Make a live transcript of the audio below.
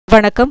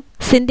வணக்கம்.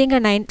 சிந்திங்க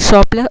 9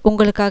 ஷாப்பில்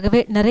உங்களுக்காகவே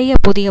நிறைய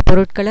புதிய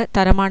பொருட்களை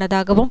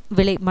தரமானதாகவும்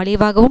விலை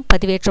மலிவாகவும்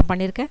பதிவேற்றம்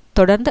பண்ணியிருக்கேன்.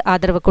 தொடர்ந்து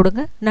ஆதரவு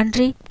கொடுங்க.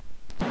 நன்றி.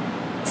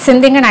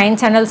 சிந்திங்க 9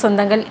 சேனல்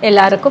சொந்தங்கள்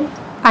எல்லாருக்கும்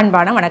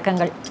அன்பான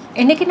வணக்கங்கள்.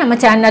 இன்றைக்கி நம்ம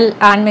சேனல்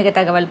ஆன்மீக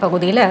தகவல்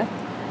பகுதியில்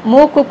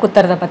மூக்கு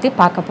குத்துறதை பற்றி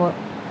பார்க்க போகிறோம்.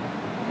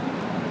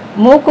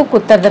 மூக்கு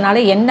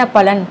குத்துறதுனால என்ன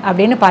பலன்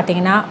அப்படின்னு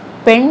பார்த்தீங்கன்னா,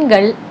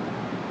 பெண்கள்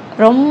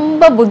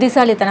ரொம்ப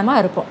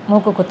புத்திசாலித்தனமாக இருப்போம்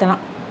மூக்கு குத்தினா.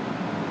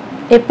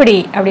 எப்படி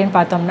அப்படின்னு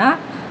பார்த்தோம்னா,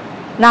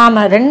 நாம்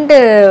ரெண்டு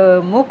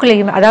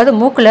மூக்குலேயுமே, அதாவது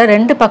மூக்கில்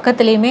ரெண்டு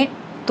பக்கத்துலேயுமே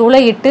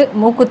துளையிட்டு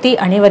மூக்குத்தி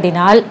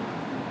அணிவதினால்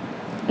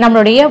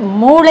நம்மளுடைய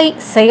மூளை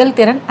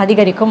செயல்திறன்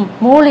அதிகரிக்கும்,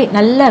 மூளை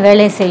நல்ல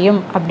வேலை செய்யும்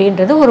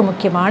அப்படின்றது ஒரு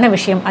முக்கியமான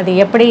விஷயம். அது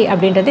எப்படி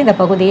அப்படின்றது இந்த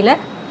பகுதியில்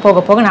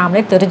போக போக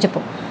நாமளே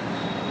தெரிஞ்சுப்போம்.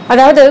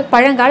 அதாவது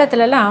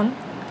பழங்காலத்துலலாம்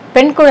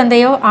பெண்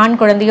குழந்தையோ ஆண்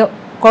குழந்தையோ,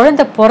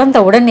 குழந்தை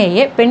பிறந்த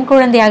உடனேயே பெண்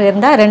குழந்தையாக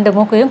இருந்தால் ரெண்டு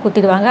மூக்கையும்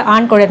குத்திடுவாங்க,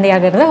 ஆண்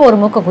குழந்தையாக இருந்தால் ஒரு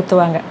மூக்கை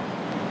குத்துவாங்க.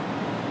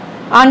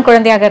 ஆண்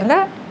குழந்தையாக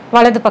இருந்தால்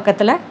வலது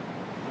பக்கத்தில்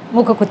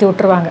மூக்கை குத்தி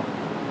விட்டுருவாங்க.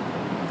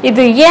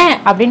 இது ஏன்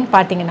அப்படின்னு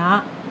பார்த்தீங்கன்னா,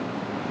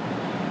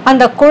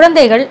 அந்த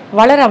குழந்தைகள்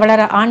வளர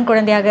வளர, ஆண்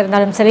குழந்தையாக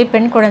இருந்தாலும் சரி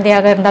பெண்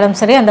குழந்தையாக இருந்தாலும்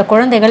சரி, அந்த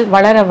குழந்தைகள்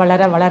வளர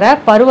வளர வளர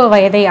பருவ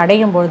வயதை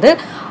அடையும் பொழுது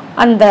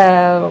அந்த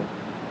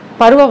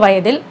பருவ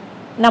வயதில்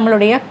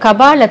நம்மளுடைய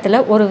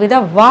கபாலத்தில் ஒரு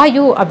வித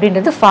வாயு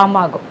அப்படின்றது ஃபார்ம்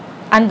ஆகும்.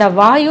 அந்த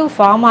வாயு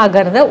ஃபார்ம்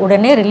ஆகிறத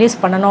உடனே ரிலீஸ்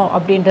பண்ணணும்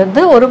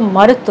அப்படின்றது ஒரு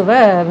மருத்துவ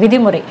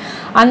விதிமுறை.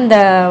 அந்த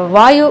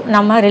வாயு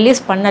நம்ம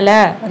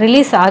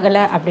ரிலீஸ்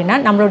ஆகலை அப்படின்னா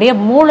நம்மளுடைய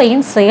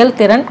மூளையின்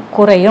செயல்திறன்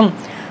குறையும்,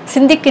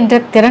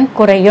 சிந்திக்கின்ற திறன்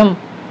குறையும்,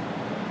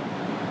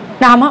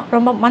 நாம்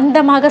ரொம்ப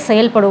மந்தமாக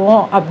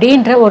செயல்படுவோம்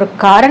அப்படின்ற ஒரு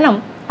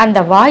காரணம் அந்த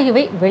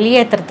வாயுவை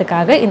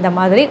வெளியேற்றுறதுக்காக இந்த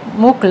மாதிரி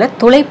மூக்கில்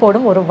துளை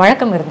போடும் ஒரு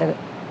வழக்கம் இருந்தது.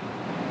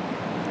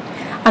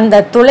 அந்த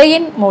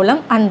துளையின் மூலம்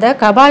அந்த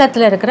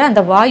கபாலத்தில் இருக்கிற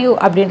அந்த வாயு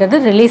அப்படின்றது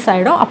ரிலீஸ்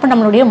ஆகிடும். அப்போ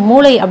நம்மளுடைய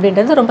மூளை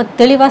அப்படின்றது ரொம்ப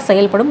தெளிவாக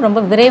செயல்படும், ரொம்ப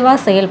விரைவாக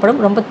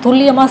செயல்படும், ரொம்ப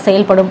துல்லியமாக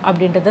செயல்படும்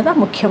அப்படின்றது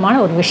தான் முக்கியமான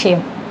ஒரு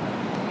விஷயம்.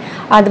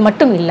 அது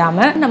மட்டும்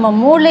இல்லாமல் நம்ம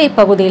மூளை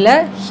பகுதியில்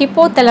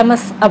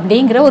ஹிப்போதலமஸ்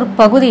அப்படிங்கிற ஒரு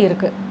பகுதி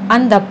இருக்குது.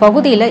 அந்த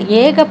பகுதியில்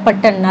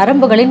ஏகப்பட்ட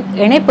நரம்புகளின்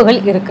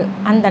இணைப்புகள் இருக்குது.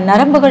 அந்த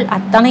நரம்புகள்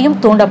அத்தனையும்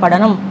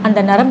தூண்டப்படணும், அந்த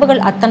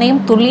நரம்புகள்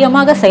அத்தனையும்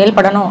துல்லியமாக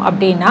செயல்படணும்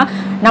அப்படின்னா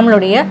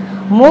நம்மளுடைய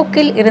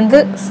மூக்கில் இருந்து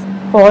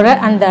போகிற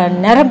அந்த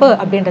நரம்பு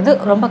அப்படின்றது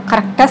ரொம்ப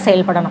கரெக்டாக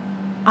செயல்படணும்.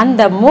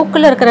 அந்த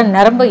மூக்கில் இருக்கிற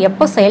நரம்பு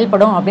எப்போ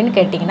செயல்படும் அப்படின்னு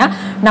கேட்டிங்கன்னா,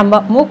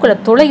 நம்ம மூக்கில்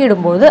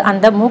துளையிடும்போது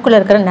அந்த மூக்கில்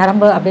இருக்கிற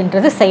நரம்பு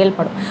அப்படின்றது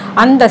செயல்படும்.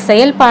 அந்த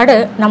செயல்பாடு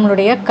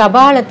நம்மளுடைய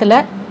கபாலத்தில்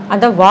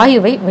அந்த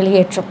வாயுவை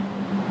வெளியேற்றும்.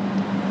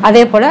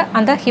 அதே போல்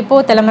அந்த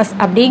ஹிப்போதலமஸ்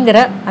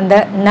அப்படிங்கிற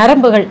அந்த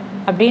நரம்புகள்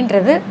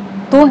அப்படின்றது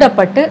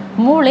தூண்டப்பட்டு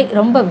மூளை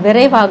ரொம்ப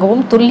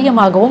விரைவாகவும்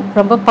துல்லியமாகவும்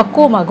ரொம்ப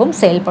பக்குவமாகவும்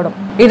செயல்படும்.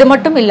 இது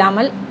மட்டும்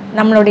இல்லாமல்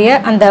நம்மளுடைய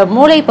அந்த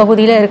மூளை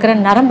பகுதியில் இருக்கிற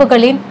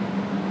நரம்புகளின்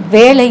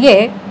வேலையே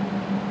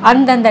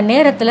அந்தந்த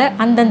நேரத்தில்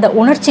அந்தந்த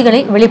உணர்ச்சிகளை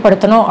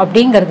வெளிப்படுத்தணும்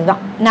அப்படிங்கிறது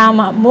தான்.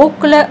 நாம்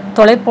மூக்கில்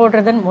துளை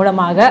போடுறதன்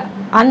மூலமாக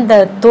அந்த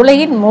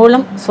துளையின்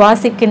மூலம்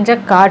சுவாசிக்கின்ற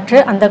காற்று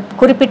அந்த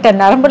குறிப்பிட்ட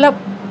நரம்பில்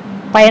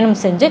பயணம்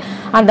செஞ்சு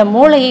அந்த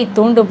மூளையை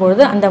தூண்டும்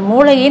பொழுது அந்த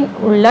மூளையின்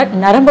உள்ள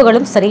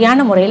நரம்புகளும்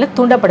சரியான முறையில்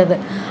தூண்டப்படுது.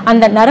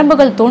 அந்த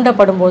நரம்புகள்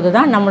தூண்டப்படும் போது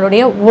தான்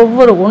நம்மளுடைய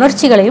ஒவ்வொரு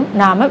உணர்ச்சிகளையும்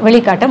நாம்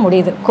வெளிக்காட்ட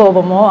முடியுது.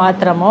 கோபமோ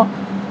ஆத்திரமோ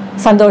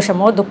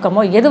சந்தோஷமோ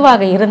துக்கமோ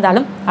எதுவாக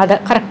இருந்தாலும் அதை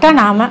கரெக்டாக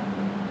நாம்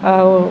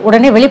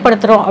உடனே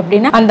வெளிப்படுத்துகிறோம்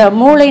அப்படின்னா அந்த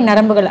மூளை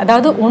நரம்புகள்,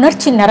 அதாவது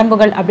உணர்ச்சி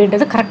நரம்புகள்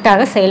அப்படின்றது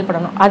கரெக்டாக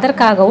செயல்படணும்.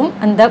 அதற்காகவும்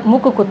அந்த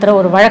மூக்கு குத்துற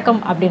ஒரு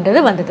வழக்கம் அப்படின்றது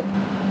வந்தது.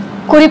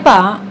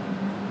 குறிப்பாக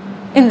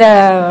இந்த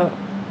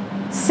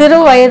சிறு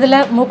வயதில்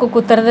மூக்கு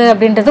குத்துறது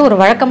அப்படின்றது ஒரு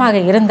வழக்கமாக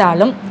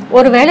இருந்தாலும்,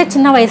 ஒருவேளை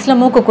சின்ன வயசில்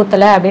மூக்கு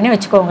குத்தலை அப்படின்னு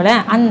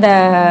வச்சுக்கோங்களேன், அந்த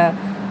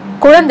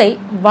குழந்தை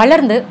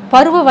வளர்ந்து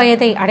பருவ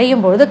வயதை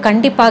அடையும் பொழுது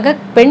கண்டிப்பாக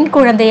பெண்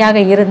குழந்தையாக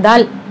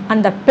இருந்தால்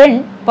அந்த பெண்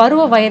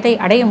பருவ வயதை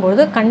அடையும்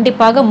பொழுது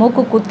கண்டிப்பாக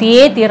மூக்கு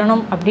குத்தியே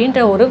தீரணும் அப்படின்ற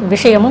ஒரு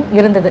விஷயமும்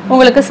இருந்தது.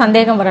 உங்களுக்கு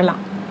சந்தேகம்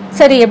வரலாம்,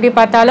 சரி எப்படி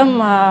பார்த்தாலும்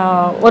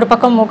ஒரு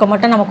பக்கம் மூக்கை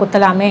மட்டும் நம்ம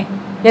குத்தலாமே,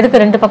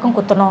 எதுக்கு ரெண்டு பக்கம்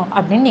குத்தணும்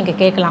அப்படின்னு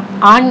நீங்கள் கேட்கலாம்.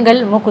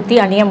 ஆண்கள் மூக்குத்தி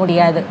அணிய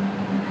முடியாது.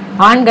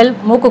 ஆண்கள்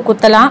மூக்கு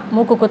குத்தலாம்,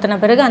 மூக்கு குத்தின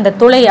பிறகு அந்த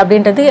துளை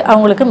அப்படின்றது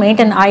அவங்களுக்கு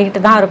மெயின்டைன் ஆகிட்டு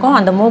தான் இருக்கும்.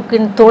 அந்த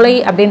மூக்கின் துளை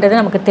அப்படின்றது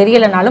நமக்கு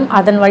தெரியலைனாலும்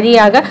அதன்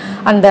வழியாக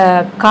அந்த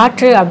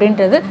காற்று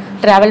அப்படின்றது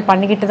ட்ராவல்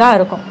பண்ணிக்கிட்டு தான்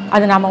இருக்கும்.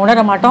 அது நாம்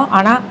உணர மாட்டோம்.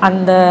 ஆனால்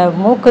அந்த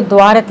மூக்கு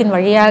துவாரத்தின்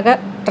வழியாக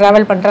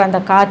ட்ராவல் பண்ணுற அந்த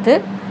காற்று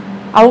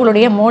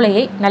அவங்களுடைய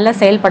மூளையை நல்லா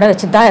செயல்பட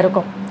வச்சு தான்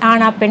இருக்கும்.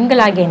 ஆனால்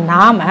பெண்களாகிய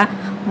நாம்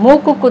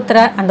மூக்கு குத்துற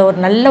அந்த ஒரு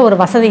நல்ல ஒரு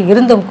வசதி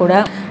இருந்தும்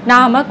கூட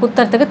நாம்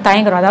குத்துறதுக்கு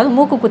தயங்குறோம், அதாவது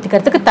மூக்கு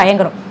குத்திக்கிறதுக்கு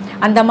தயங்குறோம்.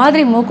 அந்த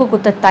மாதிரி மூக்கு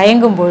குத்த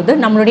தயங்கும் பொழுது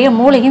நம்மளுடைய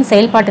மூளையின்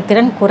செயல்பாட்டு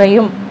திறன்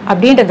குறையும்.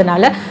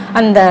 அப்படின்றதுனால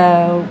அந்த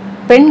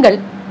பெண்கள்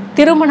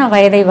திருமண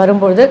வயதை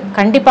வரும்பொழுது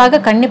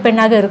கண்டிப்பாக கன்னி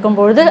பெண்ணாக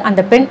இருக்கும்பொழுது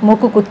அந்த பெண்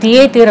மூக்கு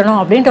குத்தியே தீரணும்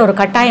அப்படின்ற ஒரு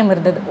கட்டாயம்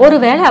இருந்தது.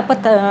 ஒருவேளை அப்போ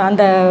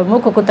அந்த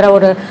மூக்கு குத்துற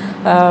ஒரு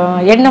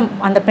எண்ணம்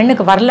அந்த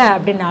பெண்ணுக்கு வரல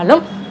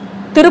அப்படின்னாலும்,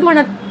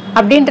 திருமணம்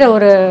அப்படின்ற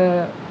ஒரு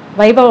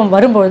வைபவம்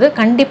வரும்பொழுது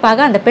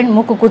கண்டிப்பாக அந்த பெண்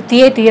மூக்கு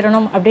குத்தியே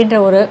தீரணும் அப்படின்ற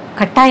ஒரு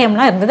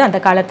கட்டாயம்லாம் இருந்தது. அந்த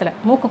காலத்தில்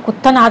மூக்கு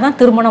குத்தனாதான்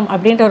திருமணம்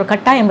அப்படின்ற ஒரு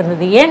கட்டாயம்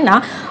இருந்தது. ஏன்னா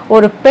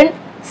ஒரு பெண்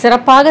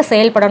சிறப்பாக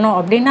செயல்படணும்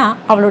அப்படின்னா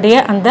அவளுடைய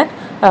அந்த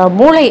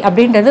மூளை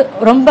அப்படின்றது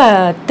ரொம்ப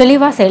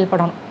தெளிவாக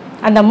செயல்படணும்.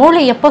 அந்த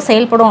மூளை எப்போ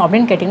செயல்படும்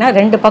அப்படின்னு கேட்டிங்கன்னா,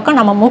 2 பக்கம்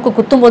நம்ம மூக்கு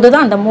குத்தும்போது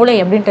தான் அந்த மூளை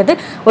அப்படின்றது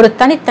ஒரு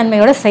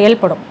தனித்தன்மையோடு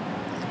செயல்படும்.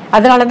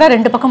 அதனால தான்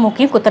 2 பக்கம்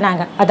மூக்கையும்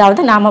குத்துனாங்க.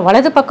 அதாவது நாம்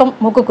வலது பக்கம்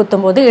மூக்கு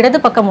குத்தும்போது இடது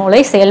பக்கம்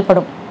மூளை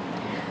செயல்படும்,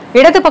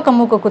 இடது பக்கம்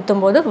மூக்கு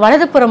குத்தும்போது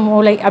வலதுபுற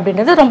மூளை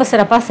அப்படின்றது ரொம்ப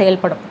சிறப்பாக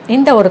செயல்படும்.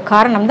 இந்த ஒரு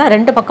காரணம் தான்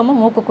 2 பக்கமும்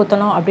மூக்கு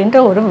குத்தணும் அப்படின்ற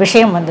ஒரு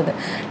விஷயம் வந்தது.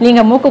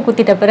 நீங்கள் மூக்கு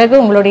குத்திட்ட பிறகு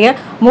உங்களுடைய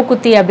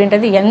மூக்குத்தி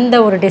அப்படின்றது எந்த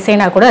ஒரு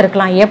டிசைனாக கூட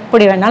இருக்கலாம்,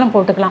 எப்படி வேணாலும்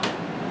போட்டுக்கலாம்,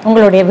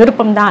 உங்களுடைய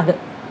விருப்பம் தான் அது.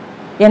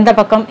 எந்த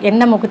பக்கம்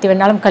என்ன மூக்குத்தி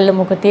வேணாலும், கல்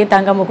மூக்குத்தி,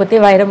 தங்க மூக்குத்தி,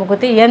 வைர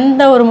மூக்குத்தி,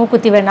 எந்த ஒரு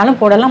மூக்குத்தி வேணாலும்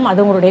போடலாம், அது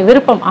உங்களுடைய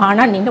விருப்பம்.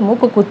 ஆனால் நீங்கள்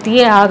மூக்கு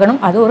குத்தியே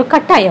ஆகணும், அது ஒரு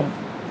கட்டாயம்.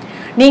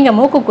 நீங்கள்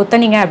மூக்கு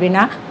குத்தினீங்க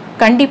அப்படின்னா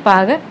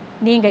கண்டிப்பாக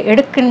நீங்கள்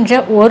எடுக்கின்ற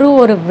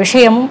ஒரு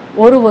விஷயமும்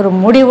ஒரு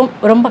முடிவும்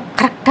ரொம்ப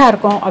கரெக்டாக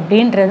இருக்கும்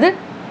அப்படின்றது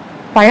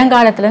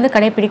பழங்காலத்திலேருந்து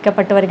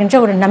கடைபிடிக்கப்பட்டு வருகின்ற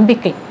ஒரு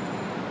நம்பிக்கை.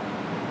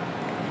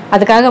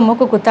 அதுக்காக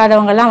மூக்கு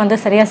குத்தாதவங்கெல்லாம்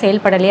சரியாக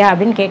செயல்படலையா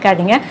அப்படின்னு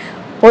கேட்காதீங்க.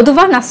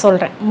 பொதுவாக நான்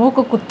சொல்கிறேன்,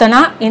 மூக்கு குத்தனா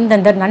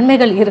இந்தந்த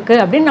நன்மைகள்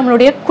இருக்குது அப்படின்னு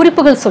நம்மளுடைய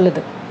குறிப்புகள்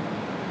சொல்லுது.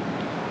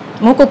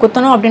 மூக்கு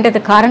குத்தணும்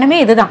அப்படின்றதுக்கு காரணமே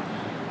இதுதான்,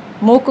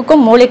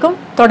 மூக்குக்கும் மூளைக்கும்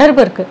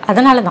தொடர்பு இருக்குது.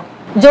 அதனால தான்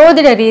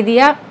ஜோதிட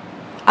ரீதியாக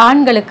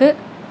ஆண்களுக்கு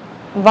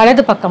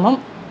வலது பக்கமும்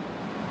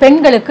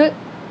பெண்களுக்கு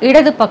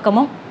இடது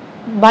பக்கமும்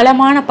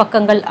பலமான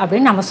பக்கங்கள்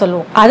அப்படின்னு நம்ம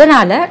சொல்லுவோம்.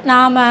 அதனால்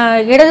நாம்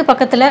இடது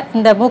பக்கத்தில்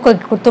இந்த மூக்கை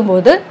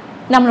குத்தும்போது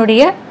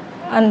நம்மளுடைய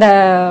அந்த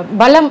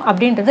பலம்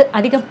அப்படின்றது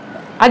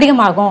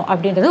அதிகமாகும்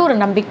அப்படின்றது ஒரு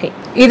நம்பிக்கை.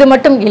 இது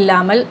மட்டும்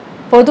இல்லாமல்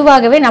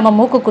பொதுவாகவே நம்ம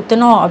மூக்கு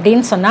குத்தணும்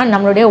அப்படின்னு சொன்னால்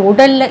நம்மளுடைய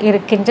உடலில்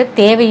இருக்கின்ற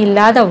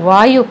தேவையில்லாத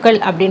வாயுக்கள்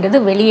அப்படின்றது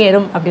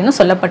வெளியேறும் அப்படின்னு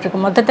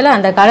சொல்லப்பட்டிருக்கு. மொத்தத்தில்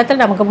அந்த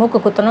காலத்தில் நமக்கு மூக்கு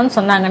குத்தணும்னு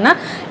சொன்னாங்கன்னா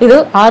இது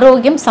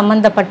ஆரோக்கியம்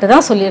சம்மந்தப்பட்டு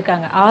தான்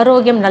சொல்லியிருக்காங்க,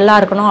 ஆரோக்கியம் நல்லா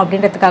இருக்கணும்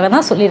அப்படின்றதுக்காக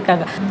தான்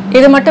சொல்லியிருக்காங்க.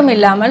 இது மட்டும்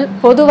இல்லாமல்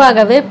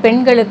பொதுவாகவே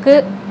பெண்களுக்கு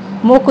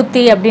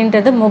மூக்குத்தி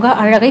அப்படின்றது முக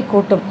அழகை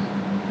கூட்டும்.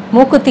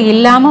 மூக்குத்தி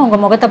இல்லாமல்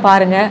உங்கள் முகத்தை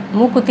பாருங்கள்,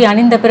 மூக்குத்தி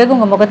அணிந்த பிறகு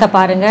உங்கள் முகத்தை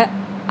பாருங்கள்,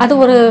 அது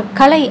ஒரு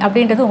கலை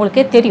அப்படின்றது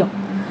உங்களுக்கே தெரியும்.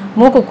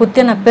 மூக்கு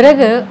குத்தின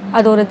பிறகு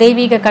அது ஒரு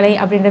தெய்வீக கலை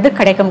அப்படின்றது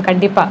கிடைக்கும்.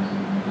 கண்டிப்பாக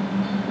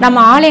நம்ம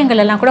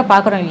ஆலயங்கள் எல்லாம் கூட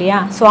பார்க்குறோம் இல்லையா,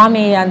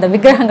 சுவாமி அந்த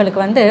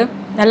விக்கிரகங்களுக்கு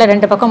நல்ல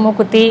 2 பக்கம்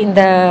மூக்குத்தி,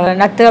 இந்த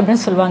நட்டு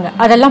அப்படின்னு சொல்லுவாங்க,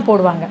 அதெல்லாம்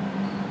போடுவாங்க.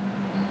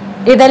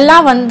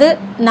 இதெல்லாம்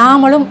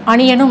நாமளும்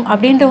அணியணும்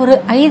அப்படின்ற ஒரு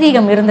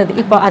ஐதீகம் இருந்தது.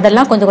 இப்போ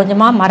அதெல்லாம் கொஞ்சம்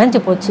கொஞ்சமாக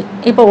மறைஞ்சு போச்சு.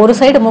 இப்போ ஒரு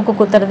சைடு மூக்கு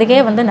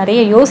குத்துறதுக்கே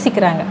நிறைய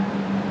யோசிக்கிறாங்க.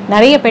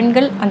 நிறைய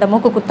பெண்கள் அந்த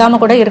மூக்கு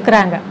குத்தாமல் கூட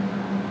இருக்கிறாங்க.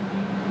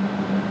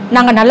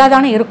 நாங்கள் நல்லா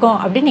தானே இருக்கோம்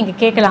அப்படின்னு நீங்கள்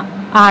கேட்கலாம்.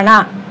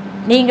 ஆனால்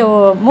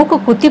நீங்கள் மூக்கு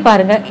குத்தி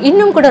பாருங்கள்,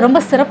 இன்னும் கூட ரொம்ப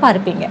சிறப்பாக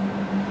இருப்பீங்க.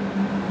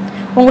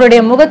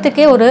 உங்களுடைய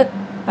முகத்துக்கே ஒரு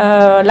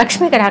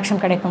லக்ஷ்மி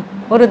கடாட்சம் கிடைக்கும்,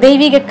 ஒரு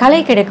தெய்வீக கலை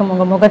கிடைக்கும்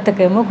உங்கள்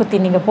முகத்துக்கு மூக்குத்தி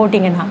நீங்கள்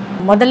போட்டிங்கன்னா.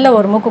 முதல்ல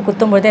ஒரு மூக்கு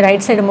குத்தும் போதே,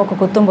 ரைட் சைடு மூக்கு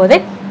குத்தும் போதே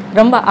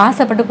ரொம்ப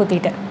ஆசைப்பட்டு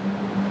குத்திட்டேன்.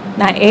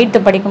 நான் 8th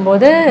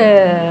படிக்கும்போது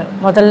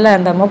முதல்ல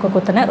அந்த மூக்கு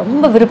குத்தினேன்,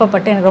 ரொம்ப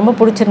விருப்பப்பட்டு, எனக்கு ரொம்ப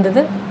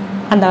பிடிச்சிருந்தது.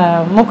 அந்த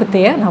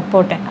மூக்குத்தியை நான்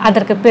போட்டேன்.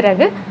 அதற்கு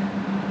பிறகு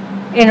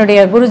என்னுடைய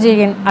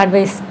குருஜியின்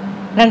அட்வைஸ்,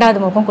 2வது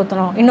மூக்கும்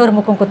குத்தணும், இன்னொரு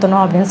மூக்கும்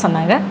குத்தணும் அப்படின்னு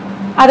சொன்னாங்க.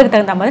 அதுக்கு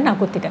தகுந்த மாதிரி நான்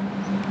குத்திட்டேன்.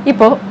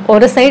 இப்போது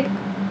ஒரு சைடு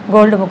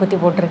கோல்டு மூக்குத்தி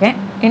போட்டிருக்கேன்,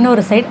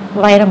 இன்னொரு சைடு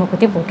வைர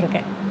மூக்குத்தி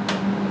போட்டிருக்கேன்.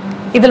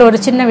 இதில் ஒரு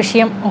சின்ன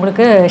விஷயம்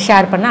உங்களுக்கு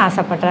ஷேர் பண்ண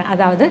ஆசைப்பட்றேன்.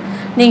 அதாவது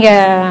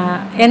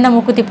நீங்கள் எந்த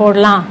மூக்குத்தி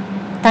போடலாம்,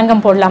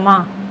 தங்கம் போடலாமா,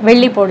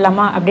 வெள்ளி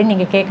போடலாமா அப்படின்னு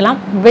நீங்கள் கேட்கலாம்.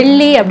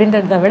 வெள்ளி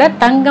அப்படின்றத விட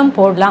தங்கம்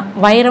போடலாம்,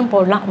 வைரம்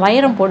போடலாம்.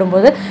 வைரம்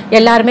போடும்போது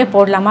எல்லாருமே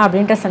போடலாமா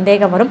அப்படின்ற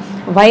சந்தேகம் வரும்.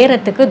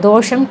 வைரத்துக்கு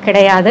தோஷம்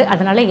கிடையாது,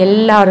 அதனால்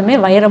எல்லாருமே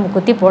வைர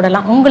மூக்குத்தி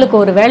போடலாம். உங்களுக்கு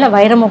ஒரு வேளை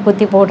வைர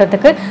மூக்குத்தி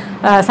போடுறதுக்கு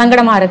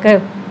சங்கடமாக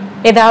இருக்குது,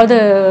 ஏதாவது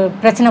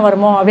பிரச்சனை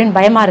வருமோ அப்படின்னு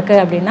பயமாக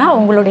இருக்குது அப்படின்னா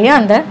உங்களுடைய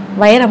அந்த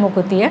வைர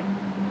மூக்குத்தியை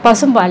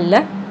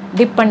பசும்பாலில்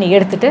டிப் பண்ணி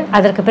எடுத்துட்டு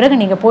அதற்கு பிறகு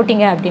நீங்கள்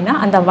போட்டிங்க அப்படின்னா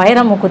அந்த வைர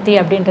மூக்குத்தி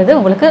அப்படின்றது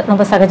உங்களுக்கு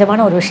ரொம்ப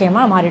சகஜமான ஒரு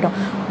விஷயமா மாறிடும்.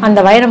 அந்த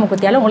வைர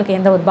மூக்குத்தியால் உங்களுக்கு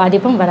எந்த ஒரு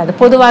பாதிப்பும் வராது.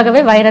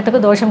 பொதுவாகவே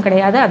வைரத்துக்கு தோஷம்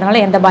கிடையாது,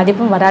 அதனால் எந்த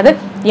பாதிப்பும் வராது.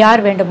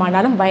 யார்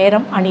வேண்டுமானாலும்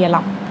வைரம்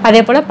அணியலாம்.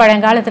 அதே போல்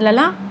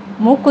பழங்காலத்துலலாம்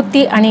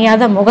மூக்குத்தி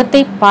அணியாத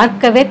முகத்தை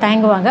பார்க்கவே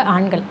தயங்குவாங்க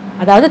ஆண்கள்.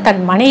 அதாவது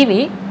தன்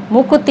மனைவி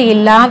மூக்குத்தி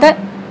இல்லாத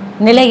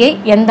நிலையை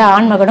எந்த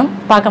ஆண்மகனும்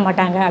பார்க்க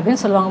மாட்டாங்க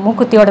அப்படின்னு சொல்லுவாங்க.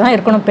 மூக்குத்தியோடு தான்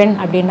இருக்கணும் பெண்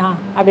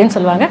அப்படின்னு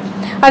சொல்லுவாங்க.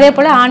 அதே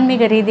போல்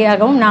ஆன்மீக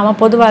ரீதியாகவும் நாம்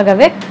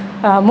பொதுவாகவே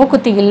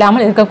மூக்குத்தி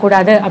இல்லாமல்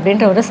இருக்கக்கூடாது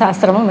அப்படின்ற ஒரு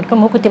சாஸ்திரமும்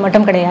இருக்குது. மூக்குத்தி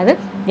மட்டும் கிடையாது,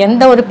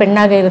 எந்த ஒரு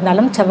பெண்ணாக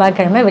இருந்தாலும்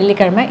செவ்வாய்க்கிழமை,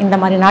 வெள்ளிக்கிழமை இந்த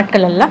மாதிரி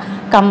நாட்கள் எல்லாம்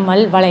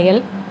கம்மல்,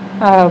 வளையல்,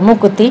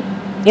 மூக்குத்தி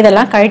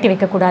இதெல்லாம் கழட்டி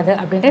வைக்கக்கூடாது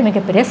அப்படின்ற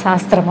மிகப்பெரிய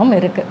சாஸ்திரமும்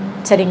இருக்குது.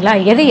 சரிங்களா?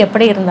 எது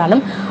எப்படி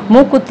இருந்தாலும்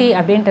மூக்குத்தி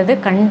அப்படின்றது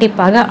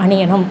கண்டிப்பாக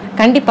அணியணும்.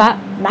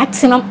 கண்டிப்பாக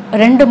மேக்ஸிமம்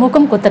 2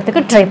 மூக்கும்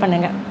குத்துறதுக்கு ட்ரை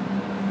பண்ணுங்கள்.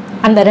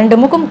 அந்த 2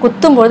 மூக்கும்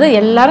குத்தும்போது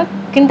எல்லாரும்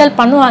கிண்டல்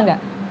பண்ணுவாங்க,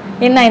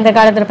 என்ன இந்த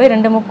காலத்தில் போய்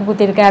 2 மூக்கு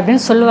குத்திருக்க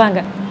அப்படின்னு சொல்லுவாங்க.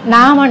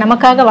 நாம்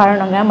நமக்காக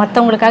வாழணுங்க,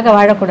 மற்றவங்களுக்காக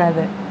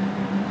வாழக்கூடாது.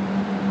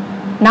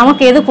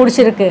 நமக்கு எது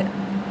பிடிச்சிருக்கு,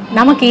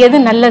 நமக்கு எது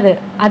நல்லது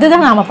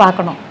அதுதான் நாம்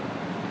பார்க்கணும்.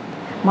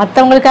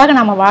 மற்றவங்களுக்காக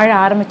நாம் வாழ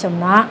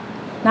ஆரம்பித்தோம்னா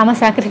நாம்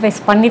சாக்ரிஃபைஸ்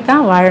பண்ணி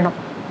தான் வாழணும்.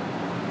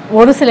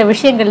 ஒரு சில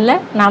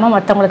விஷயங்களில் நாம்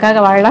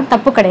மற்றவங்களுக்காக வாழலாம்,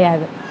 தப்பு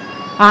கிடையாது.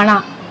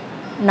 ஆனால்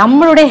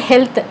நம்மளுடைய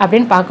ஹெல்த்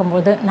அப்படின்னு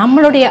பார்க்கும்போது,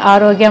 நம்மளுடைய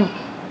ஆரோக்கியம்,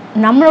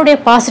 நம்மளுடைய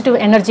பாசிட்டிவ்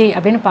எனர்ஜி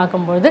அப்படின்னு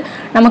பார்க்கும்போது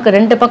நமக்கு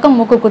 2 பக்கம்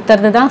மூக்கு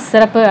குத்துறது தான்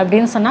சிறப்பு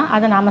அப்படின்னு சொன்னால்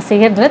அதை நாம்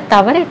செய்கிறதுல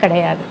தவறே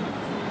கிடையாது.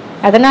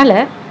 அதனால்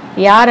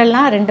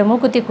யாரெல்லாம் 2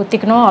 மூக்குத்தி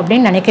குத்திக்கணும்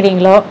அப்படின்னு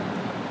நினைக்கிறீங்களோ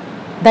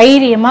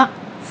தைரியமாக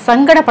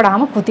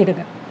சங்கடப்படாமல்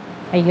குத்திடுங்க.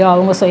 ஐயோ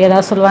அவங்க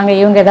ஏதாவது சொல்லுவாங்க,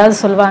 இவங்க ஏதாவது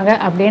சொல்லுவாங்க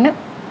அப்படின்னு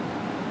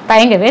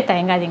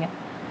தயங்காதீங்க.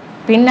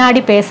 பின்னாடி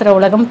பேசுகிற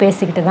உலகம்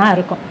பேசிக்கிட்டு தான்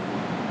இருக்கும்.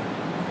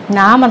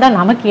 நாம தான்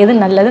நமக்கு எது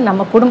நல்லது,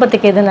 நம்ம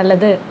குடும்பத்துக்கு எது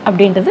நல்லது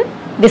அப்படின்றது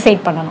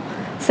டிசைட் பண்ணணும்.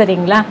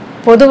 சரிங்களா?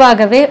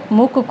 பொதுவாகவே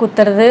மூக்கு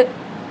குத்துறது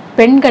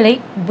பெண்களை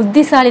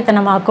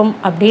புத்திசாலித்தனமாக்கும்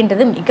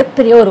அப்படின்றது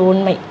மிகப்பெரிய ஒரு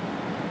உண்மை.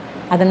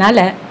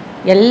 அதனால்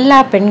எல்லா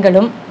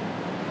பெண்களும்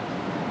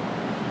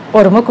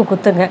ஒரு மூக்கு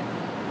குத்துங்க,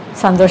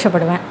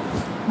 சந்தோஷப்படுவேன்.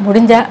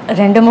 முடிஞ்சால்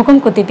 2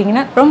 மூக்கும்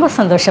குத்திட்டிங்கன்னா ரொம்ப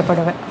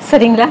சந்தோஷப்படுவேன்.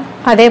 சரிங்களா?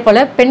 அதே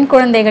போல் பெண்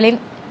குழந்தைகளின்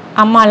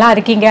அம்மாலாம்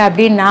இருக்கீங்க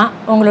அப்படின்னா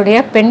உங்களுடைய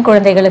பெண்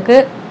குழந்தைகளுக்கு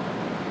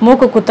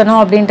மூக்கு குத்தணும்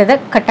அப்படின்றத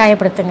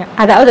கட்டாயப்படுத்துங்க.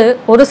 அதாவது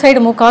ஒரு சைடு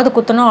மூக்காவது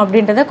குத்தணும்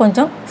அப்படின்றத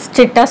கொஞ்சம்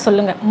ஸ்ட்ரிக்டாக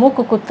சொல்லுங்கள்.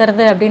 மூக்கு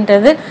குத்துறது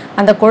அப்படின்றது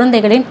அந்த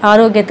குழந்தைகளின்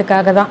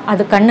ஆரோக்கியத்துக்காக தான்.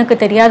 அது கண்ணுக்கு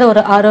தெரியாத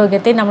ஒரு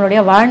ஆரோக்கியத்தை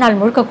நம்மளுடைய வாழ்நாள்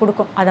முழுக்க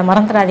கொடுக்கும். அதை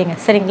மறந்துடாதீங்க.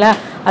 சரிங்களா?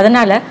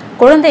 அதனால்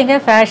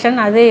குழந்தைங்க ஃபேஷன்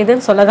அது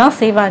இதுன்னு சொல்ல தான்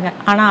செய்வாங்க.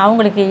 ஆனால்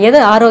அவங்களுக்கு எது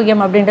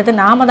ஆரோக்கியம்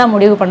அப்படின்றது நாம தான்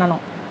முடிவு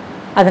பண்ணணும்.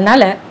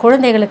 அதனால்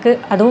குழந்தைகளுக்கு,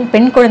 அதுவும்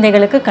பெண்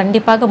குழந்தைகளுக்கு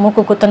கண்டிப்பாக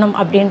மூக்கு குத்தணும்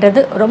அப்படின்றது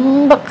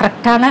ரொம்ப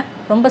கரெக்டான,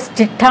 ரொம்ப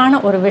ஸ்ட்ரிக்டான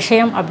ஒரு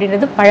விஷயம்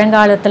அப்படின்றது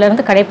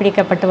பழங்காலத்திலேருந்து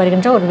கடைபிடிக்கப்பட்டு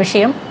வருகின்ற ஒரு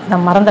விஷயம். அதை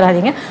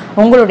மறந்துடாதீங்க.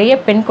 உங்களுடைய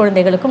பெண்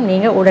குழந்தைகளுக்கும்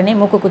நீங்கள் உடனே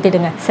மூக்கு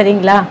குத்திடுங்க.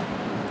 சரிங்களா?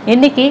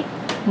 இன்றைக்கி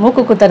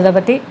மூக்கு குத்துறதை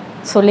பற்றி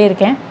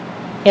சொல்லியிருக்கேன்.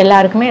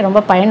 எல்லாருக்குமே ரொம்ப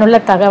பயனுள்ள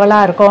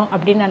தகவலாக இருக்கும்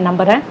அப்படின்னு நான்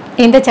நம்புகிறேன்.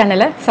 இந்த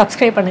சேனலை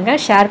சப்ஸ்கிரைப் பண்ணுங்கள்,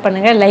 ஷேர்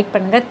பண்ணுங்கள், லைக்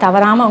பண்ணுங்கள்.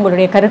 தவறாமல்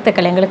உங்களுடைய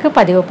கருத்துக்களை எங்களுக்கு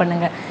பதிவு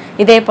பண்ணுங்கள்.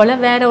 இதே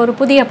போல் வேறு ஒரு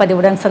புதிய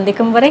பதிவுடன்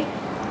சந்திக்கும் வரை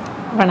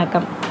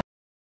வணக்கம்.